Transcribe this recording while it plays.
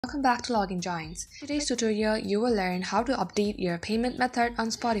Welcome back to Login Giants. In today's tutorial, you will learn how to update your payment method on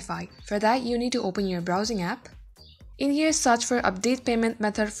Spotify. For that, you need to open your browsing app. In here, search for Update Payment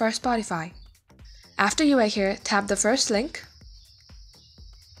Method for Spotify. After you are here, tap the first link.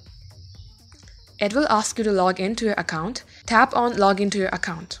 It will ask you to log in to your account. Tap on Login to your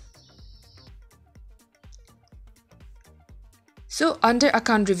account. So under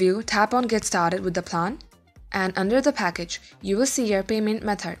Account Review, tap on Get Started with the plan. And under the package, you will see your payment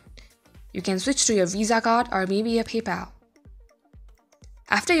method. You can switch to your Visa card or maybe a PayPal.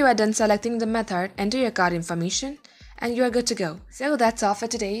 After you are done selecting the method, enter your card information and you are good to go. So that's all for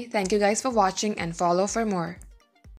today. Thank you guys for watching and follow for more.